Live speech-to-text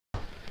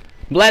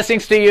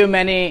Blessings to you,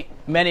 many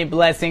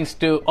blessings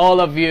to all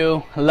of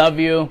you. Love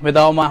you with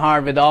all my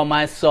heart, with all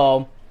my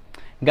soul.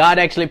 God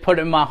actually put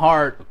in my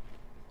heart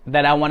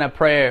that I want to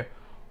pray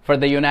for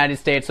the United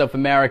States of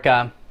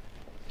America,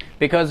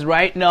 because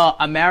right now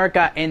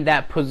America in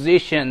that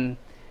position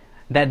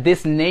that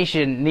this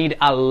nation need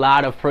a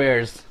lot of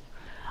prayers.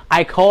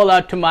 I call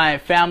out to my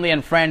family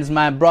and friends,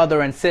 my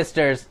brother and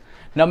sisters,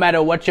 no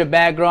matter what your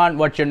background,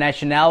 what your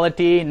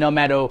nationality, no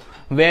matter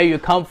where you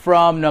come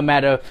from, no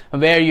matter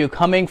where you're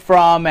coming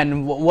from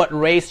and what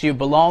race you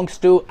belongs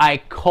to, I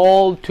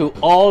call to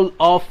all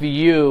of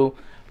you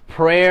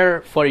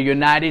prayer for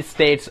United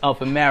States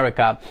of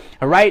America.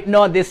 Right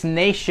now this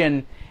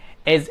nation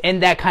is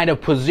in that kind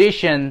of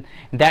position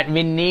that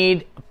we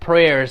need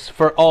prayers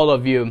for all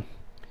of you.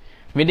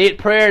 We need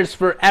prayers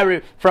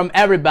from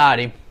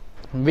everybody.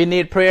 We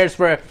need prayers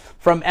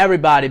from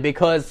everybody,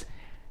 because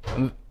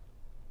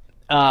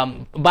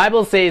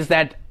Bible says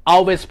that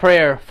always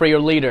prayer for your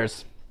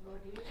leaders.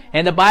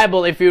 In the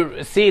Bible, if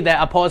you see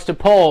that Apostle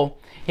Paul,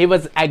 he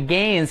was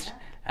against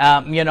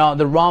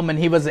the Roman,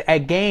 he was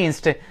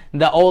against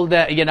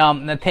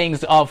the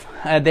things of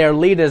their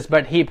leaders,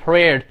 but he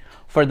prayed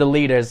for the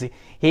leaders.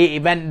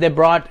 When they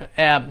brought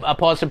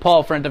Apostle Paul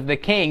in front of the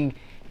king,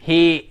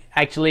 he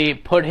actually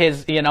put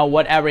his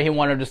whatever he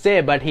wanted to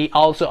say, but he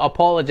also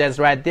apologized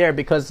right there,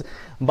 because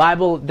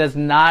Bible does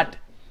not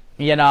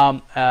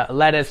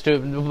let us to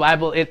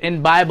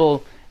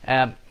Bible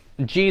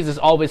Jesus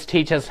always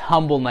teaches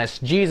humbleness.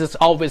 Jesus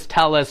always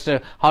tells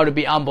us how to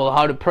be humble,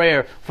 how to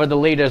pray for the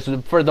leaders,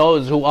 for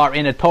those who are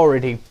in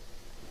authority.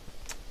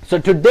 So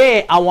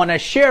today I want to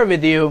share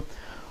with you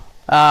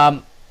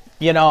a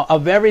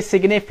very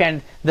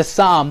significant, the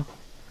Psalm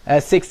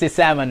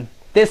 67.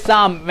 This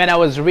Psalm, when I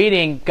was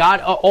reading, God,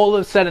 all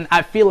of a sudden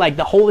I feel like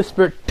the Holy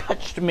Spirit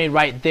touched me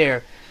right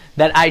there,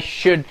 that I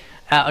should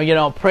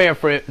prayer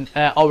for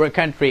our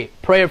country,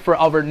 prayer for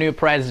our new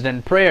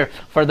president, prayer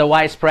for the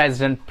vice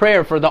president,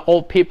 prayer for the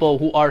old people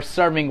who are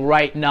serving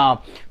right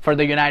now for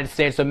the United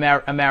States of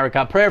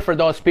America, prayer for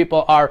those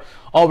people who are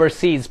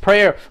overseas,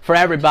 prayer for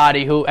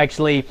everybody who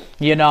actually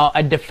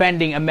are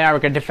defending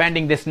America,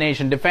 defending this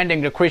nation,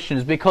 defending the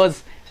Christians.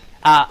 Because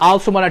I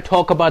also want to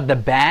talk about the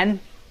ban,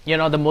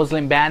 the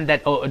Muslim ban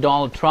that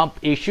Donald Trump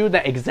issued,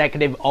 the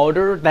executive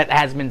order that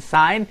has been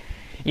signed.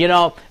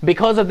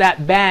 Because of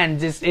that ban,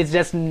 it's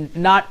just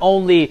not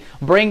only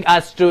bring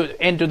us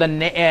into the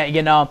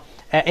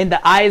in the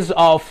eyes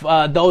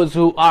of those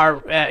who are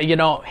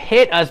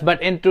hate us,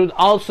 but into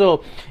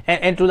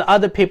the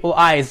other people's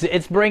eyes.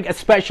 It's bring a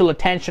special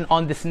attention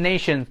on this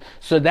nation.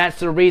 So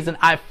that's the reason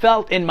I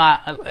felt in my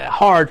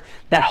heart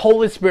that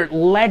Holy Spirit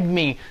led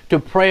me to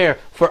prayer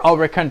for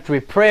our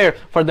country, prayer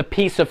for the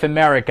peace of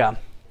America.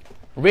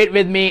 Read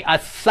with me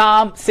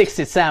Psalm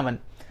 67.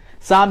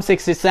 Psalm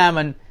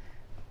 67.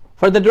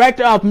 For the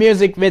director of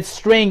music with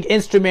string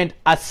instrument,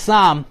 a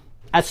song.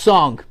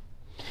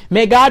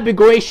 May God be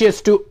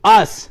gracious to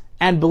us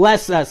and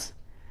bless us.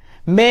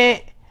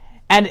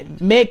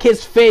 And make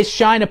his face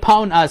shine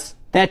upon us,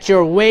 that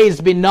your ways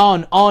be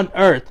known on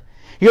earth.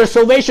 Your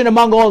salvation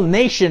among all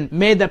nations.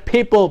 May the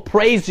people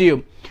praise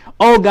you.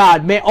 O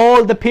God, may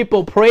all the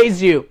people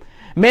praise you.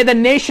 May the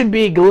nation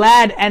be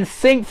glad and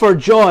sing for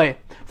joy.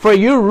 For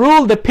you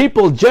rule the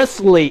people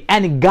justly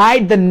and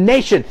guide the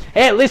nation.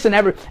 Hey, listen,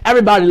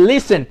 everybody,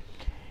 listen.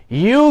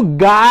 You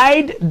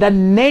guide the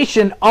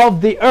nation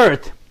of the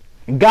earth.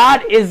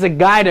 God is a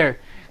guider.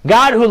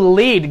 God who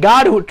lead,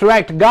 God who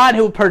direct, God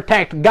who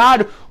protect,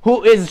 God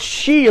who is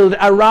shield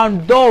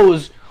around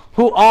those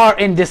who are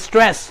in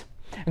distress.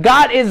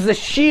 God is the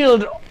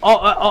shield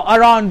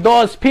around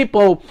those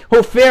people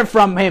who fear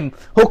from him,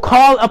 who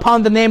call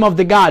upon the name of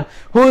the God,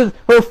 who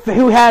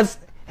has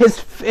his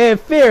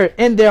fear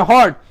in their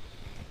heart.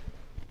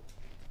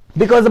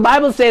 Because the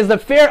Bible says the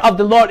fear of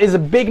the Lord is the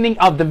beginning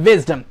of the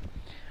wisdom.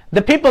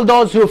 The people,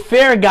 those who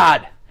fear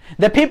God,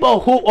 the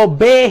people who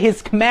obey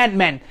his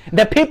commandment,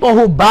 the people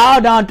who bow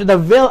down to the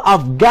will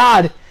of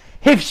God,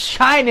 he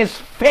shine his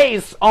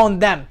face on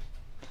them.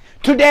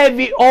 Today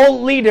we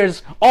all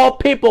leaders, all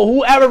people,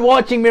 whoever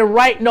watching me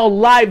right now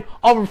live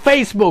over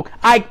Facebook,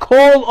 I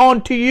call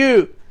on to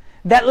you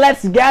that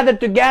let's gather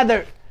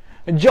together,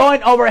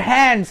 join our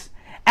hands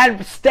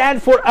and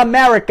stand for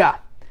America.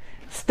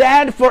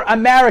 Stand for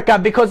America,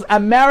 because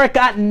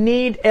America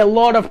need a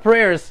lot of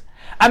prayers.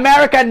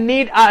 America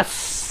need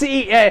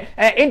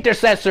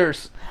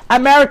intercessors.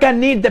 America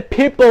need the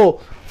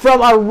people from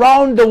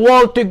around the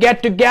world to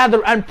get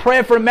together and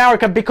pray for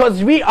America,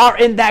 because we are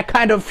in that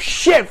kind of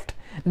shift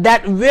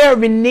that where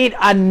we need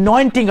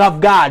anointing of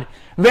God,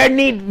 where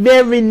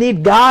we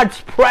need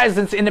God's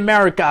presence in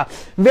America,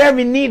 where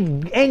we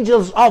need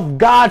angels of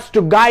God's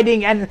to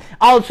guiding and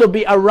also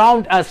be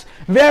around us,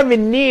 where we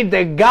need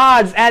the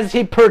gods as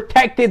he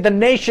protected the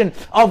nation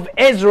of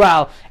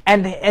Israel,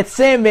 and the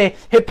same way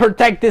he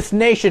protect this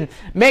nation.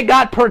 May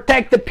God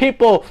protect the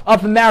people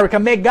of America.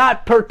 May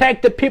God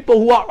protect the people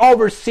who are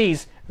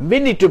overseas. We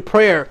need to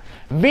pray.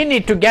 We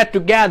need to get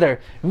together.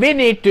 We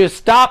need to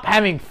stop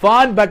having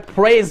fun, but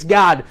praise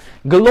God,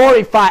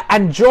 glorify,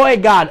 enjoy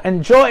God,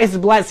 enjoy His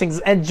blessings,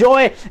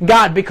 enjoy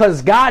God,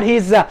 because God,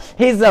 He's a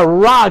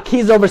rock.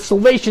 He's our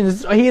salvation.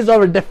 He's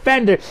our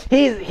defender.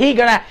 He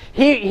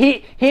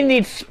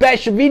needs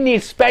special. We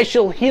need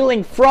special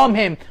healing from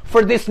Him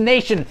for this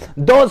nation.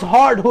 Those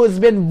heart who has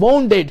been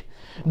wounded.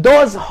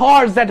 Those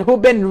hearts that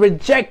who've been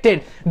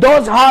rejected,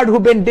 those hearts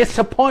who've been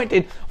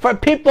disappointed, for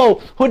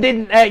people who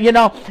didn't,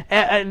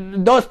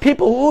 those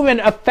people who've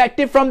been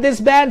affected from these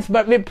bands,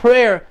 but with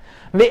prayer,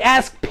 we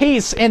ask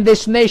peace in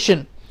this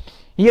nation,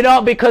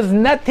 because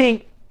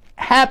nothing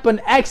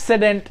happened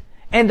accident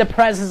in the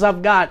presence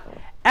of God.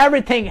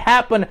 Everything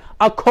happened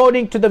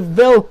according to the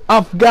will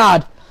of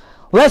God.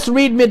 Let's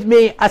read with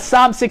me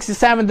Psalm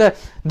 67, the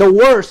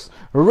verse,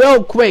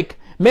 real quick.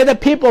 May the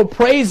people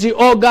praise you,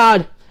 O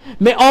God.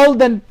 May all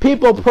the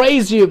people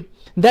praise you.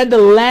 Then the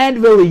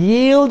land will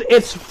yield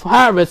its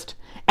harvest.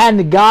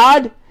 And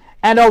God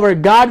and our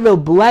God will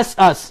bless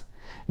us.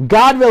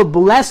 God will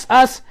bless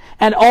us,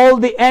 and all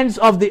the ends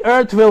of the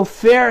earth will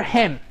fear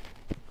Him.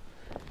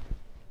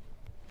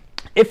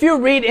 If you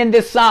read in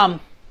this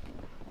psalm,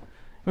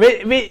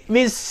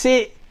 we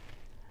see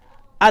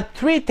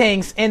three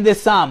things in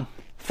this psalm.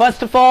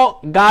 First of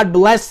all, God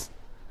bless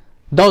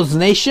those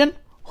nations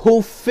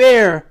who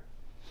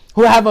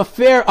have a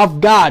fear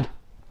of God.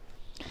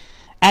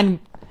 And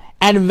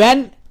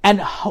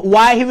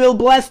why He will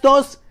bless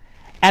those,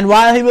 and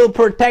why He will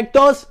protect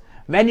those,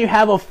 when you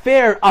have a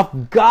fear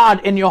of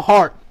God in your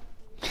heart.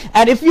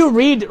 And if you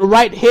read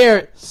right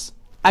here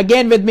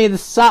again with me, the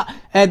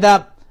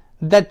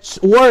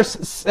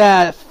verse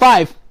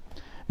 5,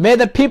 may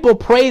the people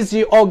praise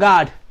you, O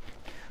God.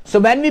 So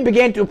when we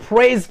begin to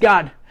praise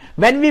God,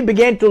 when we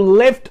begin to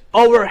lift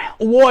our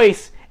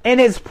voice in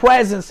His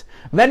presence,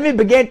 when we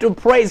begin to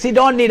praise, He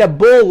don't need a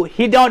bull.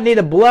 He don't need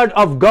a blood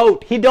of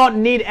goat. He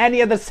don't need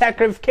any other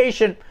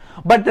sacrification,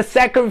 but the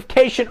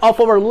sacrification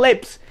of our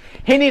lips.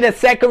 He need a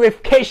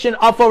sacrification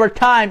of our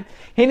time.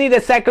 He need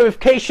a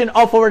sacrification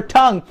of our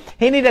tongue.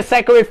 He need a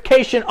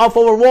sacrification of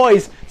our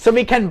voice, so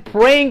we can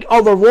bring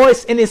our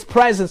voice in His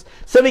presence,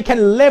 so we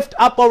can lift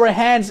up our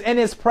hands in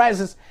His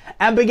presence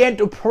and begin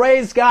to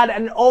praise God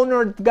and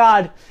honor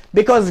God.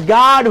 Because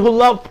God who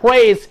loves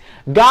praise,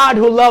 God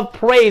who loves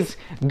praise,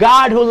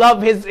 God who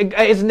loves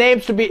His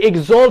names to be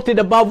exalted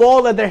above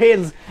all other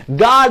His.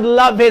 God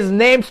loves His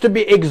names to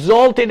be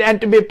exalted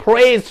and to be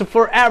praised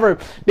forever,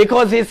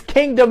 because His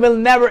kingdom will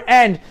never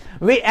end.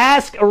 We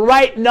ask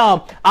right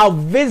now our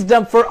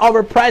wisdom for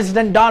our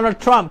President Donald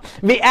Trump.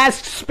 We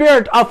ask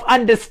spirit of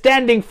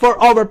understanding for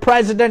our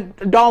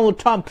President Donald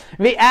Trump.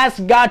 We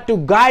ask God to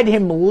guide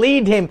him,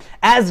 lead him,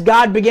 as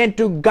God began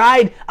to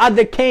guide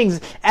other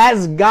kings,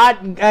 as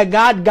God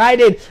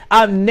guided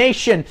a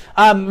nation,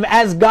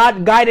 as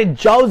God guided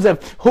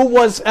Joseph, who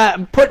was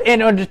put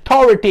in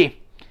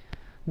authority.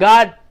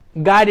 God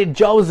guided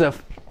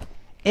Joseph,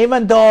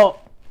 even though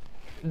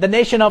the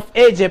nation of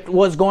Egypt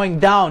was going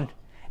down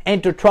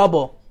into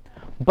trouble,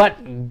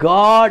 but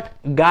God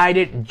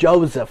guided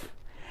Joseph,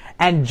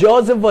 and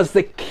Joseph was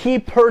the key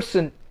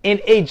person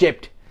in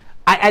Egypt.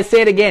 I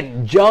say it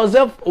again,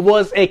 Joseph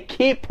was a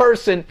key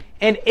person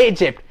in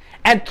Egypt,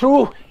 and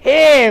through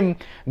him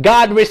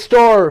God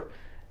restored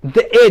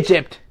the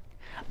Egypt.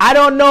 I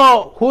don't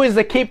know who is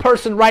the key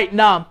person right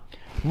now.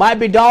 Might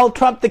be Donald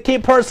Trump the key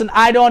person,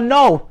 I don't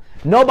know.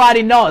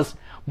 Nobody knows.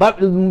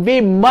 But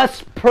we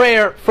must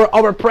pray for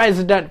our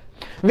president.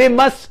 We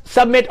must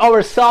submit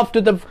ourselves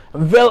to the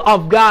will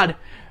of God.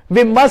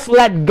 We must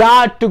let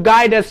God to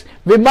guide us.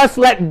 We must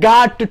let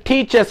God to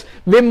teach us.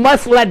 We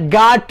must let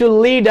God to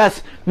lead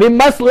us. We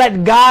must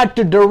let God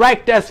to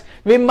direct us.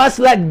 We must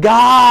let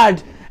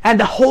God and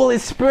the Holy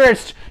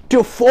Spirit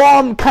to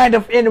form kind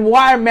of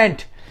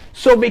environment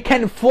so we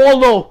can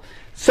follow,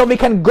 so we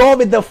can go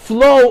with the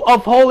flow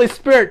of Holy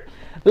Spirit.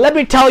 Let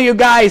me tell you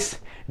guys,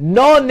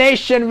 no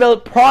nation will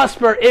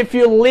prosper if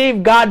you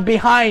leave God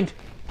behind.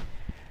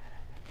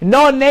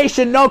 No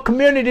nation, no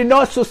community,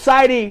 no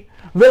society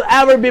will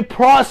ever be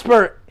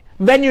prosper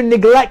when you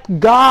neglect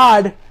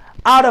God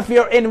out of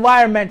your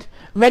environment,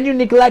 when you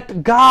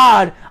neglect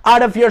God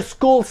out of your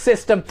school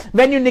system,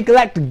 when you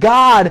neglect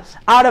God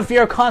out of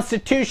your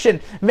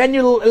constitution, when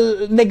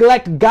you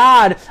neglect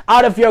God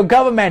out of your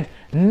government.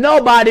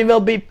 Nobody will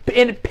be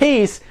in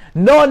peace.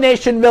 No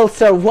nation will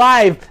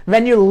survive.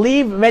 When you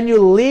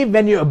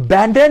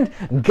abandon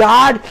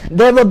God,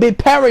 they will be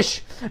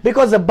perished.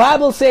 Because the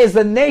Bible says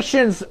the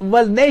nations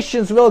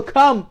will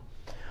come,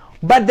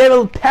 but they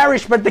will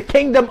perish, but the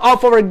kingdom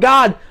of our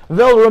God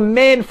will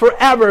remain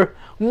forever.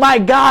 My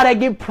God, I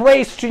give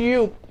praise to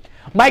you.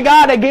 My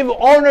God, I give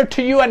honor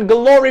to you and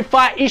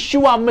glorify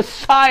Yeshua,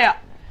 Messiah,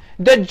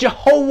 the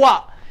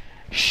Jehovah.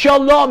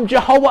 Shalom,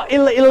 Jehovah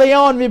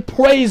Elyon, we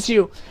praise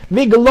you.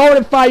 We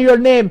glorify your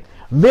name.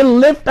 We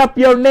lift up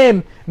your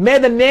name. May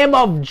the name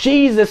of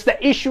Jesus, the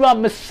Yeshua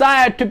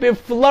Messiah, to be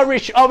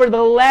flourished over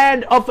the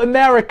land of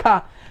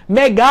America.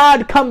 May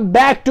God come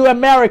back to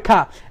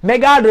America. May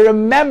God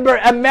remember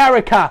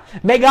America.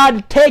 May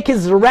God take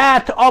His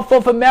wrath off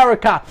of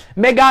America.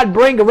 May God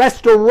bring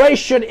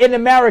restoration in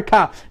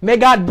America. May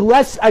God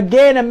bless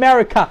again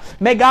America.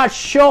 May God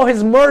show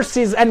His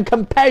mercies and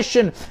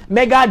compassion.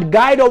 May God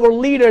guide our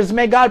leaders.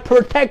 May God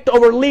protect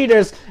our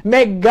leaders.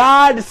 May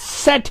God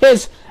set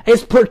His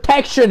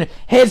protection,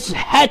 His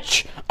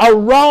hedge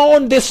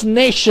around this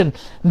nation,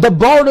 the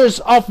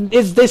borders of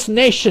this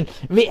nation.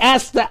 We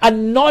ask the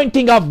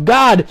anointing of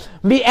God.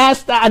 We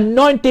ask the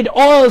anointed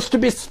oils to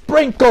be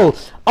sprinkled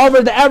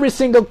over every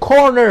single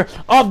corner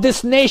of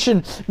this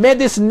nation. May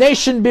this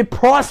nation be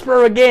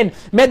prosper again.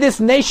 May this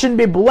nation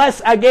be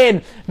blessed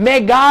again.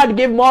 May God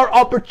give more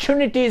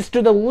opportunities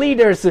to the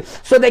leaders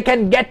so they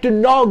can get to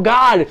know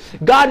God.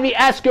 God, we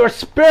ask your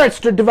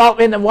spirits to develop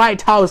in the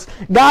White House.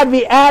 God,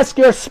 we ask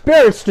your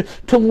spirits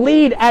to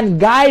lead and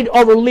guide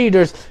our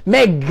leaders.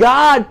 May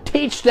God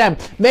teach them.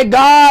 May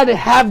God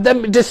have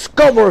them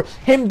discover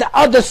Him, the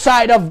other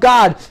side of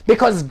God.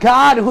 Because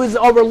God, who is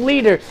our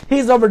leader,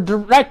 He's our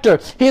director,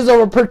 He's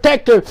our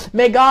protector.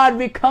 May God,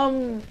 we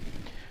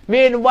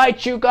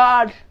invite you,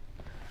 God.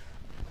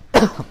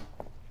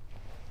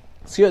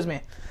 Excuse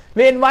me.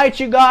 We invite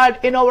you, God,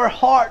 in our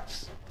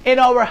hearts, in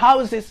our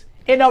houses,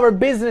 in our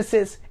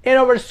businesses, in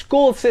our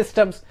school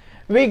systems.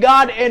 We,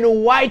 God,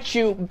 invite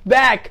you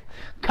back.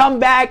 Come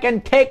back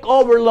and take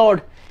over,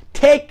 Lord.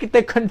 Take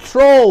the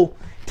control.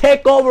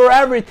 Take over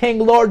everything,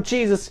 Lord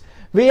Jesus.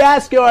 We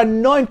ask your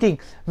anointing.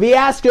 We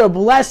ask your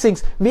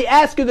blessings. We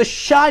ask you to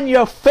shine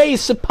your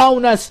face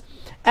upon us.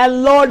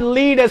 And Lord,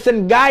 lead us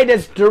and guide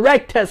us,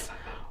 direct us.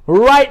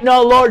 Right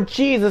now, Lord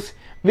Jesus,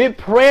 we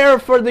pray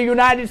for the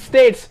United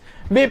States.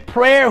 We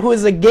pray who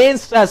is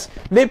against us.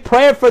 We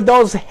pray for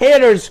those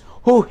haters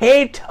who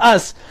hate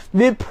us.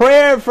 We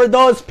pray for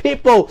those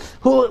people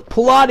who are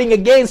plotting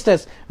against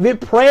us. We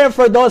pray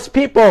for those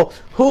people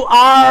who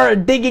are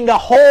digging a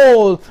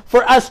hole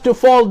for us to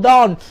fall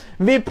down.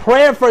 We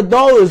pray for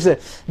those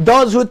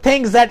who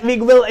think that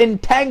we will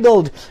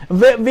entangled.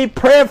 We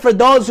pray for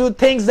those who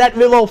think that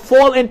we will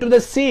fall into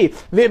the sea.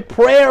 We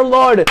pray,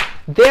 Lord,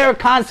 their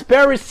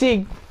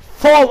conspiracy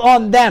fall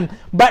on them.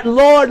 But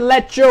Lord,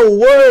 let your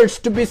words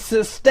to be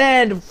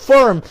stand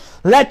firm.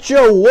 Let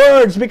your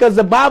words, because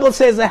the Bible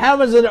says the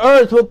heavens and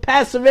earth will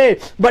pass away,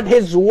 but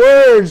His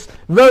words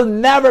will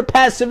never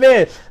pass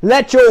away.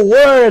 Let your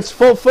words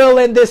fulfill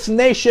in this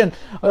nation.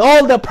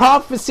 All the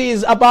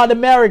prophecies about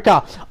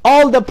America,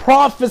 all the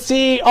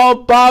prophecy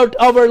about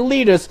our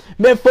leaders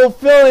may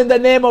fulfill in the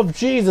name of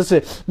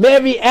Jesus. May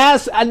we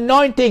ask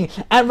anointing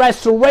and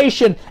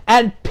restoration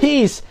and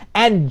peace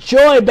and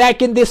joy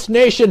back in this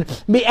nation.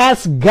 We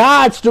ask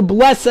God to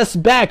bless us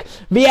back.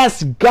 We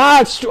ask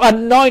God to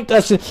anoint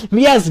us.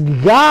 We ask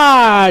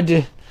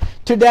God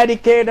to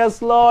dedicate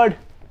us, Lord,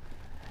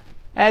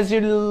 as you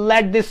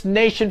led this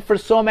nation for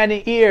so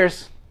many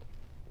years.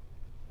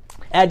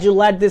 As you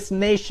led this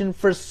nation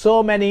for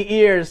so many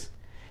years,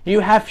 you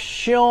have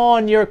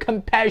shown your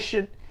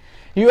compassion.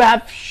 You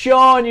have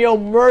shown your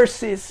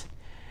mercies.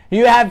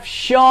 You have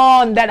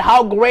shown that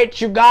how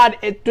great you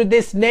got it to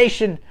this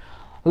nation.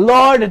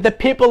 Lord, the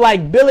people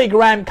like Billy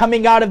Graham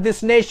coming out of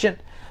this nation.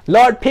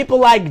 Lord, people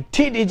like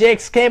T.D.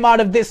 Jakes came out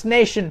of this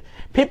nation.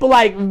 People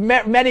like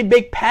many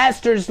big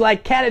pastors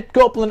like Kenneth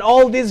Copeland,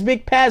 all these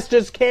big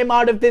pastors came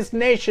out of this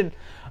nation.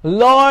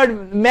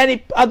 Lord,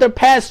 many other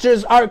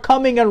pastors are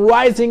coming and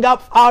rising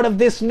up out of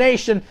this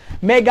nation.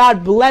 May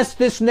God bless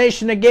this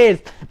nation again.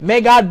 May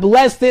God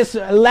bless this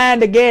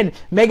land again.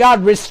 May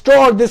God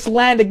restore this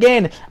land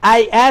again.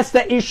 I ask the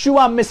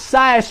Yeshua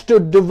Messiah to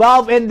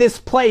develop in this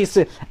place.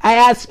 I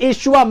ask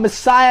Yeshua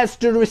Messiah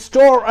to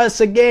restore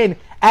us again.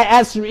 I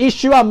ask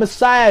Yeshua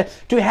Messiah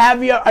to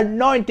have your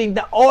anointing,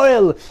 the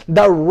oil,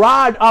 the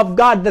rod of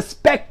God, the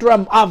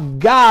spectrum of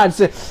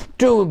God's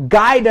to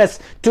guide us,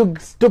 to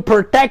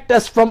protect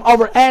us from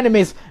our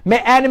enemies. May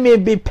enemy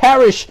be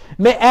perished.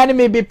 May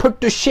enemy be put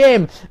to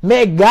shame.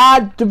 May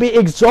God to be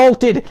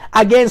exalted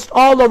against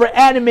all our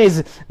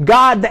enemies.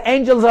 God, the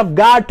angels of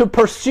God to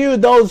pursue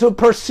those who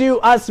pursue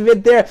us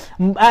with their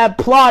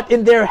plot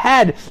in their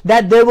head,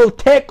 that they will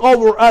take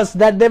over us,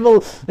 that they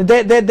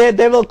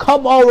will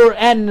come over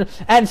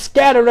and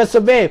scatter us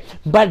away.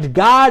 But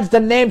God's the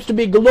names to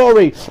be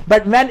glory.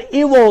 But when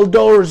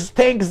evildoers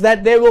thinks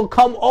that they will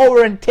come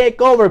over and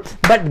take over,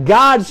 but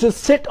God to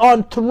sit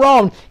on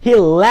throne, He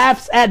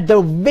laughs at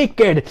the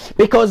wicked,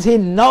 because He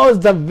knows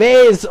the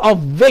ways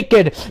of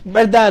wicked,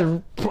 but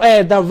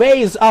the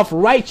ways of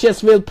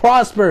righteous will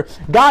prosper.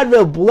 God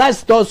will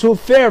bless those who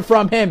fear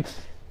from Him.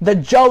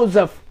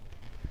 Joseph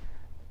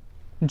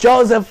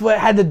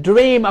had a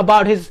dream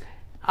about his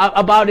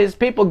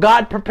people.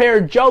 God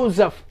prepared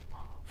Joseph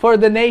for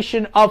the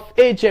nation of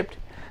Egypt.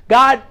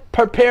 God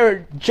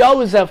prepared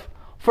Joseph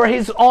for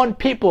His own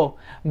people.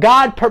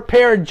 God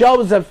prepared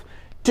Joseph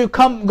to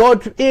go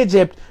to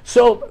Egypt.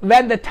 So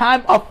when the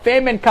time of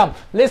famine comes,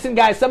 listen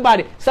guys,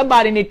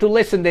 somebody need to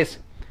listen this.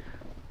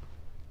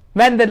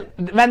 When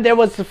there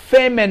was a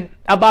famine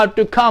about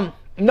to come,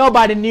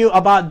 nobody knew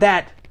about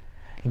that.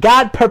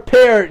 God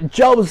prepared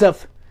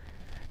Joseph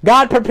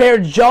God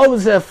prepared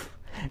Joseph.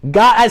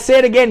 I say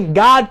it again,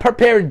 God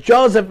prepared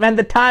Joseph when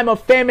the time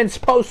of famine is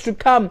supposed to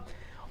come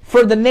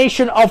for the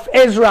nation of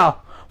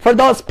Israel, for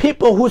those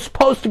people who's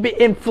supposed to be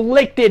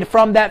inflicted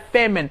from that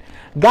famine.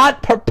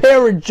 God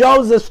prepared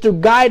Joseph to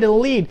guide and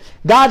lead.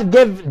 God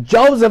gave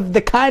Joseph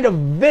the kind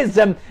of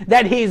wisdom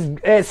that he's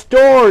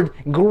stored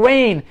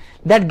grain,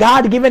 that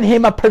God given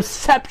him a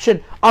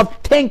perception of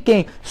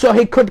thinking so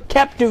he could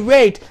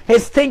captivate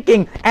his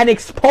thinking and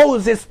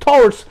expose his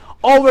thoughts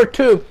over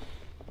to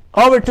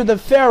the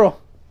Pharaoh.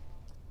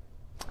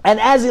 And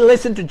as he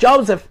listened to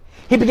Joseph,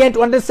 he began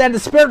to understand the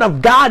Spirit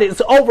of God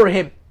is over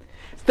him.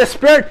 The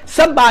Spirit,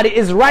 somebody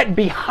is right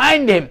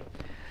behind him.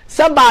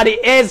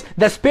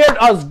 The Spirit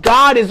of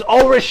God is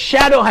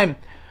overshadow him.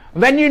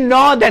 When you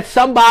know that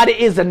somebody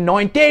is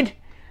anointed,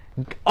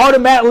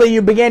 automatically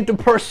you begin to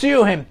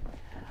pursue him.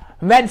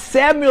 When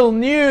Samuel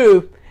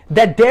knew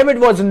that David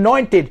was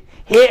anointed,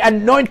 he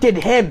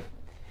anointed him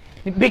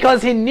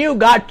because he knew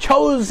God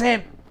chose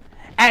him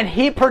and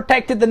he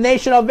protected the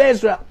nation of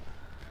Israel.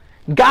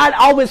 God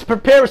always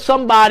prepares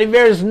somebody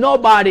where is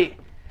nobody,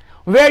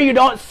 where you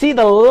don't see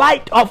the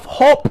light of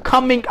hope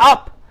coming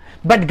up.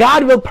 But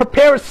God will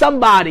prepare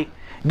somebody.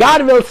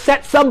 God will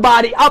set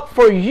somebody up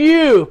for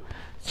you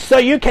so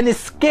you can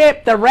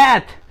escape the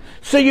wrath,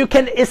 so you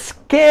can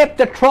escape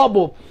the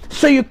trouble,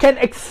 so you can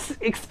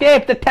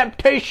escape the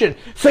temptation,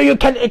 so you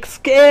can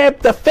escape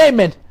the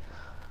famine.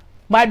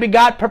 Might be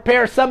God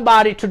prepare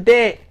somebody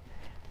today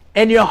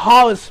in your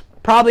house,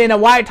 probably in a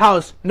White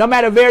House, no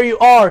matter where you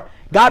are.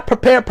 God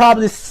prepare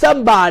probably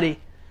somebody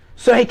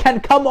so he can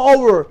come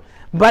over.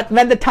 But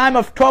when the time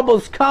of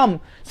troubles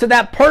come, so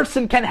that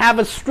person can have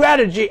a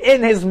strategy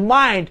in his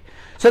mind,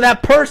 so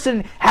that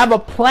person have a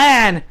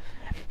plan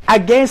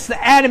against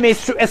the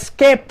enemies to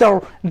escape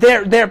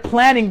their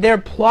planning, their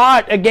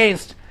plot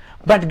against.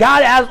 But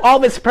God has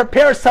always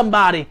prepared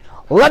somebody.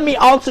 Let me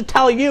also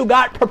tell you,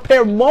 God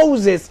prepared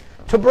Moses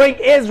to bring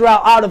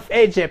Israel out of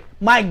Egypt.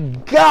 My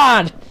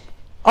God!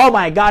 Oh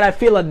my God, I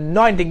feel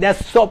anointing.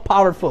 That's so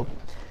powerful.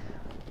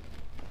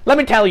 Let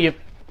me tell you,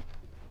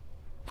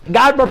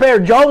 God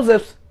prepared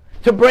Joseph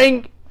to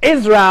bring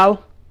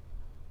Israel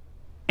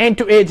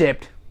into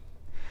Egypt.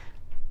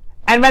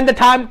 And when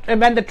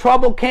the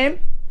trouble came,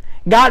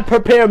 God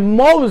prepared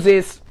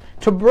Moses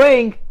to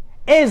bring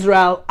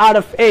Israel out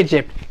of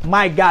Egypt.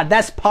 My God,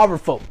 that's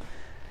powerful.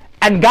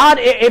 And God,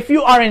 if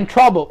you are in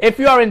trouble, if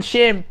you are in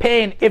shame,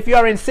 pain, if you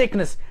are in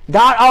sickness,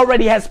 God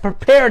already has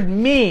prepared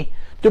me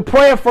to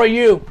pray for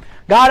you.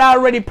 God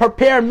already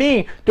prepared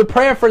me to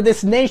pray for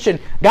this nation.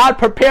 God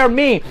prepared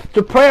me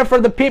to pray for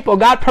the people.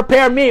 God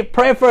prepared me to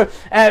pray for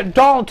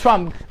Donald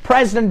Trump,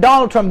 President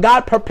Donald Trump.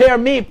 God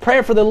prepared me to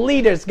pray for the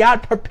leaders.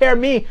 God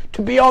prepared me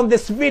to be on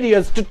these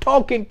videos, to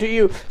talking to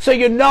you, so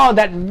you know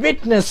that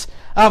witness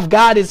of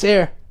God is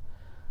here.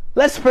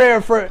 Let's pray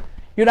for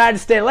United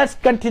States. Let's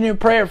continue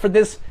prayer for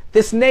this.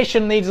 This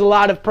nation needs a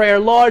lot of prayer.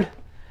 Lord,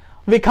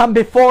 we come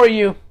before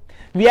you.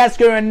 We ask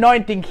your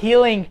anointing,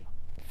 healing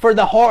for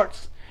the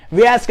hearts.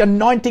 We ask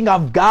anointing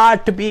of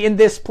God to be in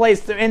this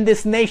place, in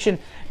this nation.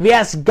 We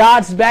ask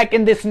God's back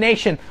in this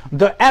nation.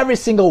 Every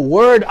single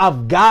word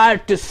of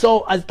God to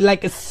sow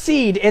like a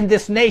seed in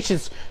this nation.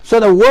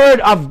 So the word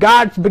of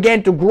God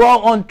began to grow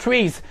on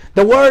trees.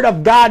 The word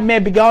of God may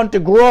begin to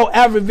grow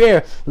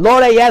everywhere.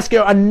 Lord, I ask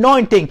your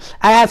anointing.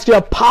 I ask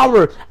your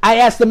power. I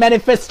ask the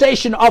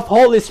manifestation of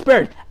Holy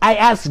Spirit. I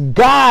ask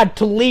God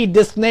to lead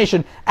this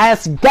nation. I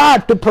ask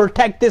God to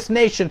protect this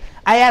nation.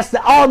 I ask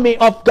the army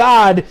of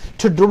God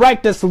to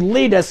direct us,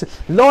 lead us.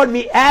 Lord,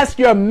 we ask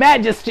your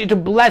majesty to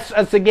bless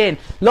us again.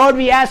 Lord,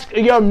 we ask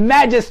your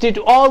majesty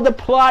to all the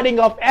plotting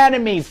of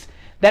enemies.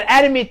 That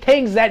enemy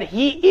thinks that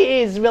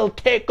he will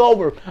take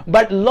over.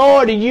 But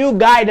Lord, you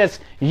guide us.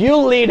 You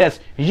lead us.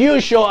 You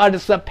show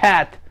us the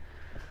path.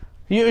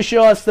 You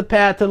show us the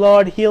path,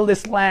 Lord. Heal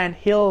this land.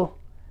 Heal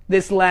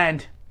this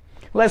land.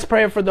 Let's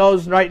pray for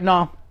those right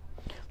now.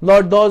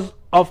 Lord, those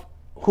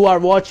who are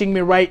watching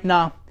me right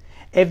now,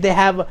 if they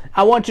have,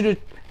 I want you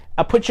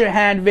to put your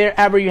hand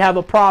wherever you have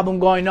a problem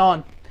going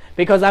on,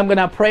 because I'm going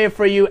to pray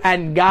for you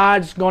and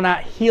God's going to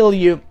heal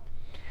you.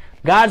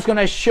 God's going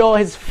to show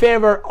his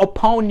favor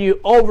upon you,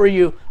 over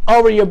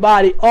your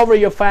body, over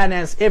your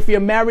finance. If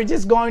your marriage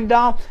is going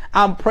down,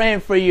 I'm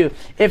praying for you.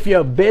 If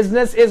your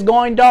business is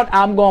going down,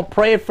 I'm going to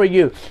pray for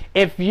you.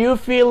 If you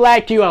feel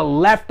like you are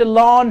left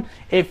alone,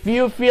 if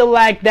you feel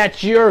like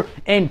that you're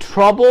in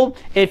trouble,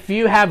 if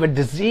you have a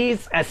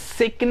disease, a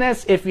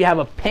sickness, if you have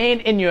a pain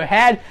in your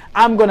head,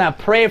 I'm going to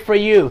pray for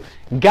you.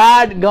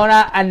 God's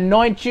gonna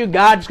anoint you.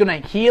 God's gonna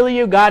heal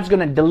you. God's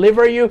gonna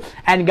deliver you,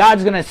 and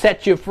God's gonna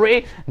set you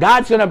free.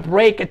 God's gonna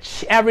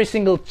break every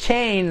single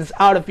chains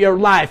out of your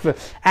life,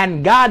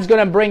 and God's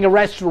going to bring a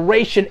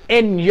restoration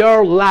in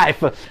your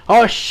life.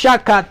 Oh,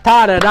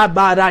 shakatara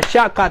rabara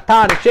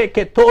shakatara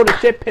sheketoru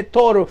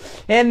shepetoru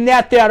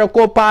enatero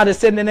kopara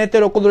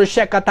senetero kodru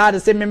shakatara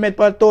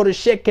sememetoru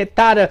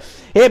sheketara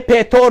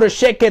epetoru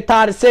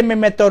sheketara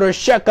sememetoru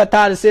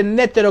shakatara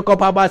senetero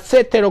kopaba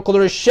setero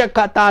kodru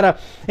shakatara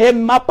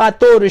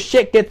emapatoru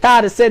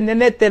sheketara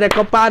senetero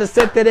kopara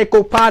setere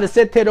kopara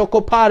setero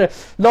kopara.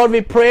 Lord,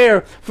 we pray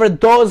for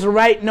those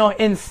right now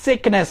in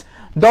sickness,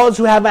 those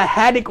who have a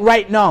headache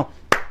right now.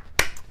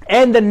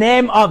 In the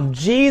name of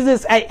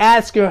Jesus, I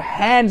ask your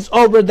hands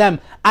over them.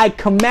 I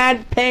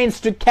command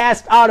pains to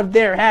cast out of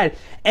their head.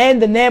 In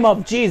the name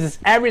of Jesus,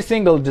 every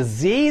single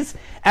disease,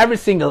 every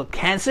single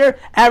cancer,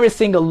 every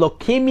single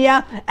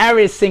leukemia,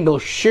 every single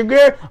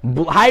sugar,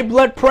 high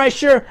blood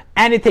pressure,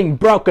 anything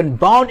broken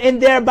bone in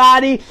their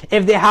body,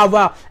 if they have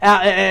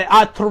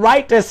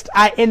arthritis,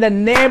 in the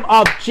name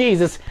of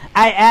Jesus,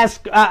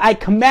 I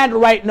command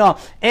right now,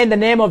 in the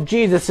name of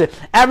Jesus,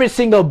 every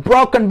single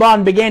broken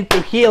bone begin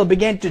to heal,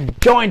 begin to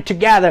join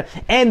together,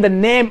 in the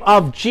name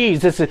of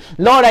Jesus.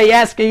 Lord, I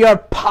ask your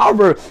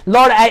power.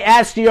 Lord, I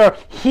ask your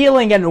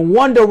healing and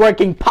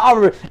wonder-working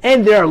power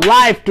in their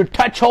life to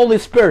touch, Holy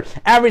Spirit,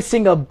 every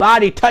single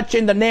body, touch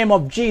in the name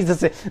of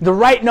Jesus. The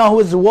right now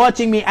who is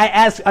watching me, I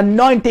ask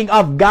anointing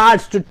of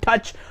God's to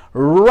touch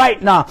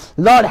right now.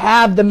 Lord,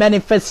 have the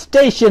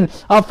manifestation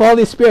of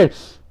Holy Spirit.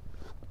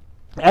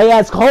 I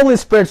ask Holy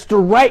Spirit to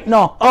right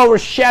now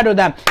overshadow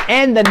them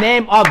in the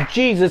name of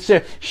Jesus.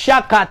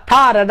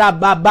 Shakatara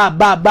ba ba ba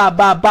ba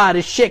ba ba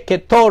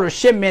sheketoro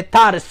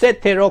shemetara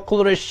setero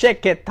kolor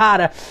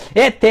sheketara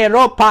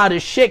etero par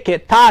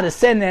sheketara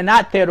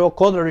senenatero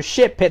kolor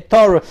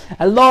shepetoro.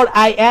 Lord,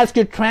 I ask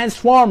you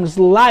transform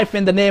life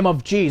in the name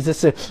of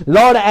Jesus.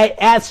 Lord, I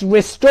ask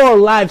restore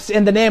lives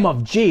in the name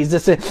of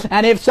Jesus.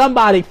 And if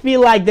somebody feel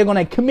like they're going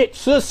to commit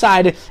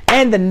suicide,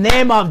 in the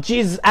name of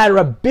Jesus, I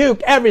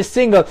rebuke every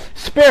single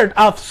spirit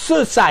of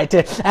suicide,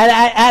 and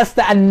I ask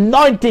the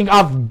anointing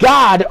of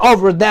God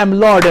over them,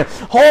 Lord.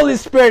 Holy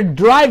Spirit,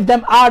 drive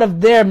them out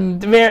of there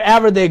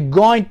wherever they're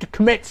going to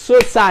commit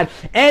suicide.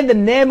 In the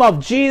name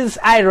of Jesus,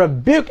 I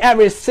rebuke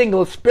every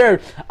single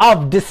spirit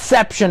of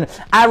deception.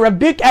 I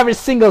rebuke every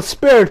single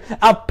spirit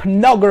of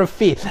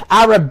pornography.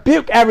 I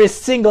rebuke every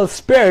single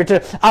spirit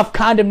of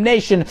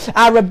condemnation.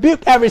 I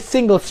rebuke every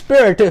single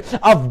spirit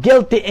of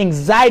guilty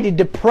anxiety,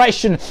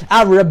 depression.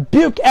 I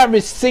rebuke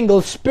every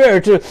single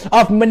spirit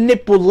of manipulation.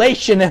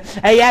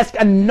 I ask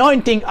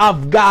anointing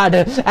of God.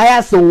 I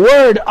ask the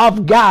word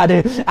of God.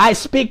 I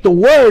speak the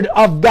word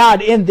of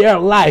God in their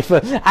life.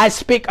 I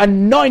speak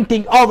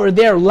anointing over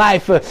their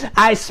life.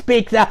 I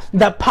speak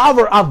the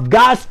power of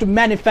God to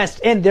manifest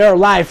in their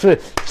life.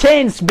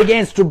 Chains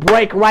begins to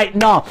break right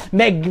now.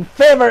 May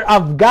favor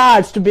of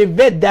God to be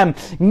with them.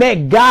 May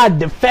God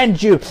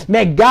defend you.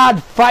 May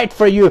God fight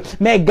for you.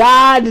 May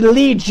God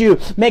lead you.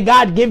 May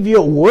God give you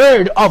a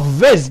word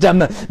of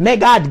wisdom. May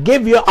God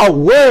give you a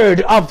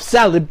word of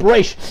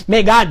celebration.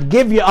 May God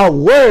give you a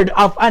word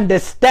of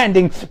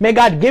understanding. May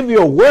God give you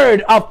a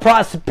word of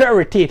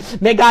prosperity.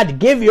 May God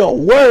give you a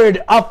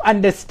word of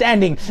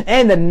understanding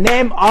in the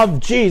name of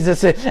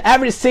Jesus.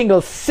 Every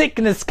single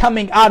sickness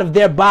coming out of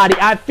their body,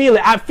 I feel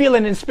it. I feel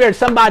it in spirit.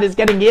 Somebody's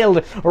getting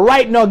healed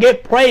right now.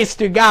 Give praise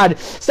to God.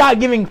 Start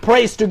giving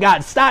praise to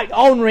God. Start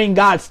honoring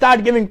God.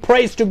 Start giving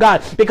praise to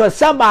God, because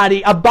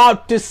somebody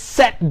about to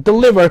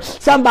deliver.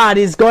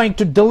 Somebody is going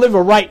to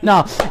deliver right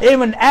now.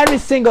 Even every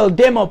single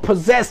demon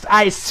possessed,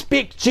 I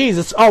speak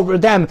Jesus over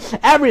them.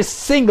 Every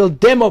single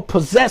demon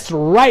possessed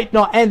right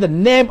now in the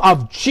name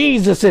of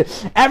Jesus.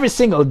 Every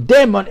single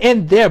demon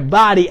in their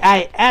body,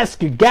 I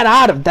ask you, get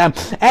out of them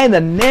in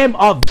the name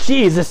of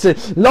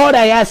Jesus. Lord,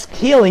 I ask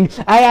healing.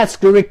 I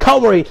ask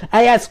recovery.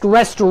 I ask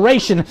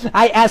restoration.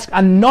 I ask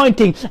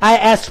anointing. I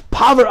ask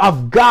power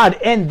of God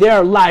in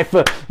their life.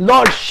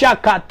 Lord,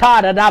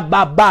 shakatara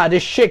rababa de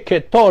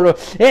sheketoro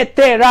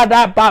etera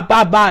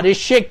rababa de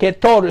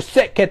sheketoro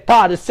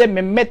seketara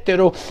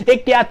sememetero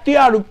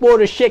ekiatiaru por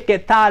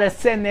sheketara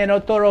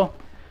senenotoro.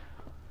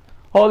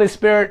 Holy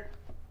Spirit,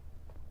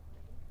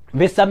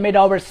 we submit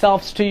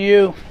ourselves to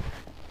you.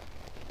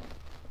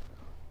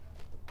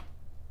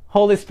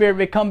 Holy Spirit,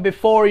 we come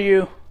before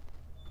you.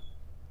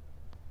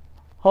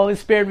 Holy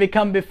Spirit, we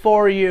come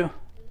before you.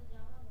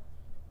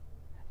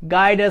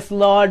 Guide us,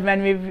 Lord,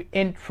 when we're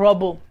in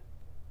trouble.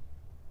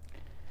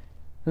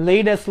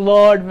 Lead us,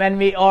 Lord, when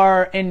we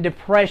are in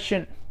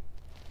depression.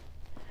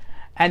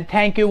 And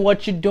thank you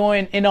what you're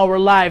doing in our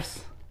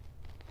lives.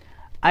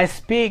 I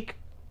speak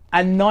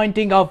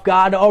anointing of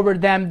God over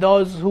them,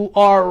 those who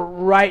are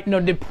right now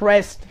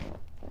depressed.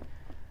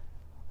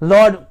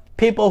 Lord,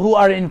 people who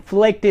are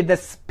inflicted,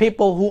 the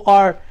people who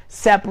are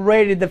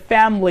separated, the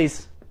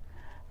families.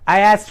 I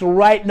ask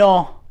right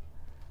now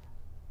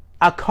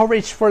a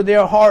courage for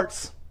their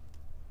hearts.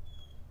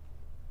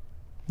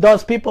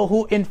 Those people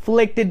who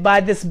inflicted by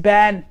this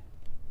ban.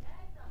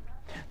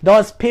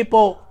 Those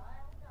people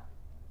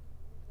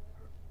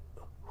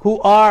who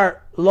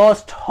are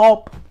lost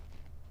hope.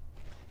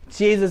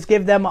 Jesus,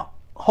 give them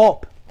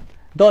hope.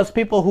 Those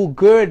people who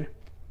good,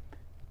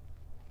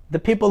 The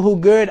people who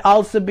good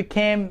also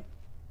became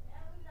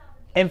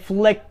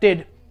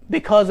inflicted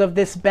because of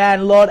this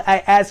ban. Lord, I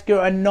ask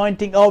your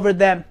anointing over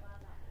them.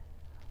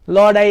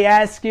 Lord, I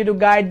ask you to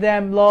guide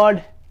them,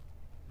 Lord.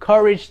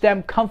 Encourage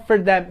them,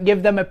 comfort them,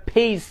 give them a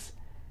peace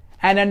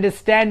and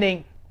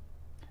understanding,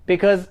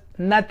 because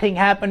nothing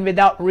happened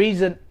without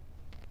reason.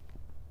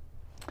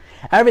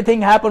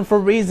 Everything happened for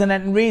reason,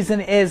 and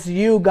reason is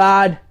you,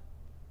 God.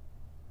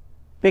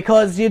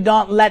 Because you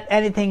don't let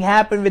anything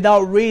happen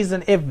without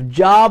reason. If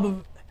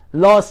Job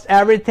lost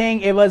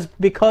everything, it was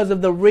because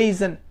of the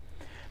reason.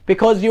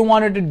 Because you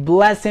wanted to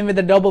bless him with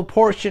a double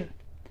portion.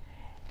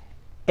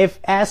 If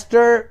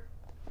Esther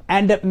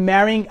ended up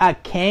marrying a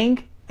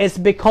king, it's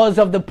because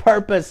of the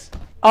purpose.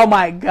 Oh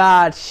my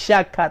God,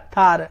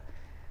 Shakatara.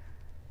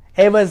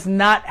 It was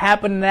not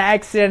happening in an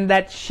accident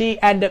that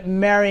she ended up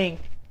marrying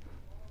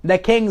the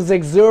king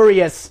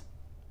Xerxes.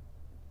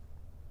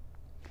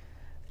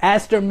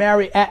 Esther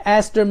married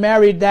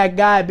that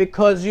guy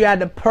because you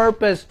had a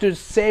purpose to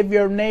save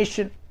your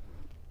nation.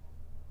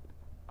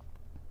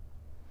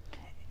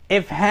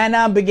 If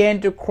Hannah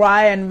began to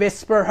cry and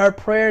whisper her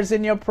prayers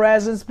in your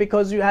presence,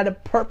 because you had a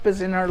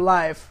purpose in her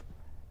life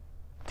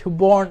to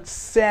born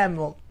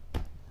Samuel.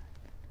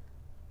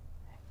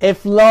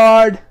 If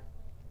Lord,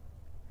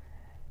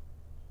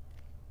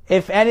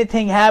 if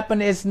anything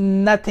happened, is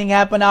nothing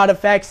happened out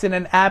of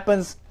accident.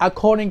 Happens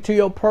according to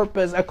your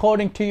purpose,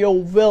 according to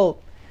your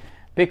will.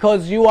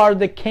 Because you are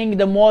the King,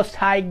 the Most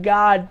High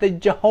God, the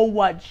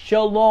Jehovah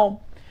Shalom,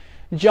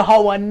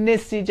 Jehovah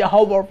Nissi,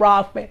 Jehovah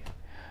Rapha.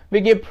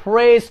 We give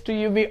praise to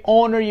you, we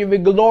honor you, we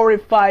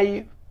glorify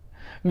you.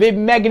 We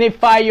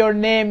magnify your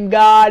name,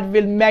 God,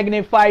 we'll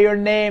magnify your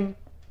name.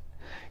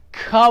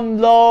 Come,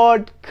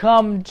 Lord,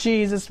 come,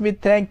 Jesus. We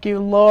thank you,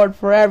 Lord,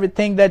 for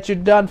everything that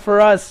you've done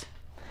for us.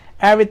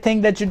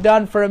 Everything that you've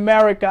done for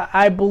America.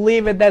 I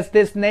believe it that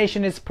this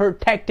nation is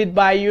protected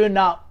by you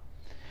now.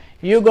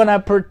 You're going to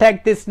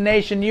protect this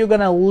nation. You're going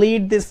to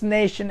lead this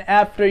nation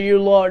after you,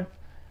 Lord.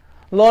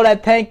 Lord, I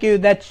thank you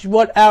that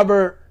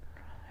whatever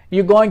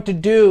you're going to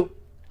do,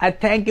 I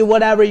thank you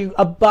whatever you're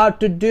about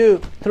to do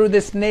through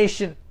this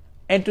nation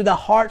and to the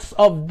hearts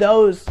of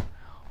those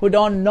who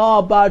don't know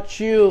about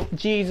you,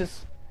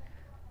 Jesus.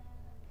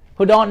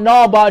 Who don't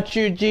know about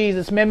you,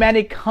 Jesus. May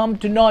many come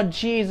to know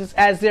Jesus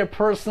as their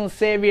personal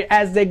Savior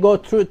as they go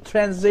through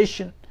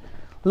transition.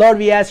 Lord,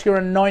 we ask your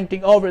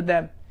anointing over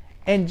them.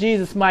 In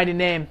Jesus' mighty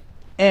name,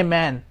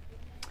 amen.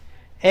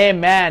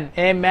 Amen.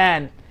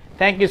 Amen.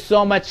 Thank you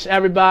so much,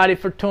 everybody,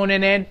 for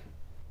tuning in.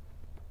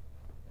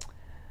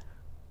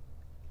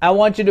 I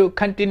want you to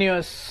continue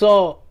to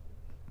sow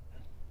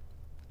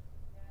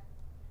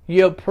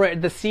your prayer,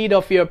 the seed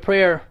of your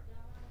prayer,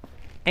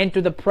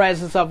 into the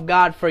presence of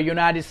God for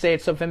United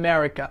States of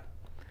America.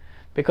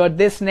 Because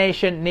this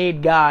nation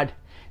needs God.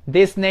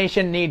 This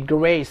nation needs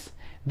grace.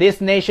 This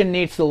nation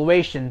needs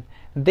salvation.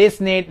 This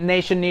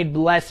nation needs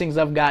blessings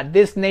of God.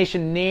 This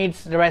nation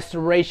needs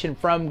restoration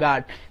from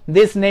God.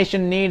 This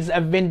nation needs a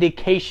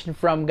vindication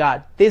from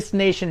God. This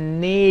nation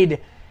needs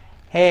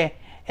a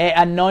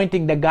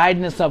anointing, the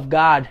guidance of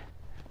God.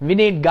 We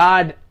need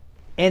God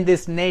in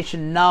this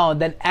nation now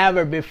than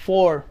ever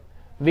before.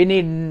 We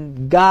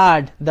need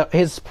God,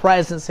 His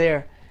presence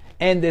here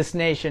in this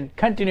nation.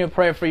 Continue to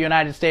pray for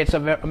United States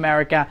of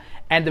America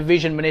and the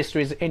Vision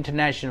Ministries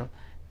International.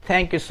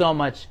 Thank you so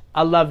much.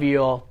 I love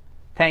you all.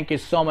 Thank you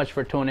so much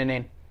for tuning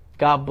in.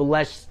 God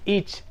bless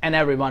each and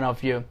every one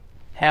of you.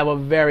 Have a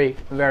very,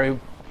 very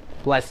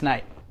blessed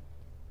night.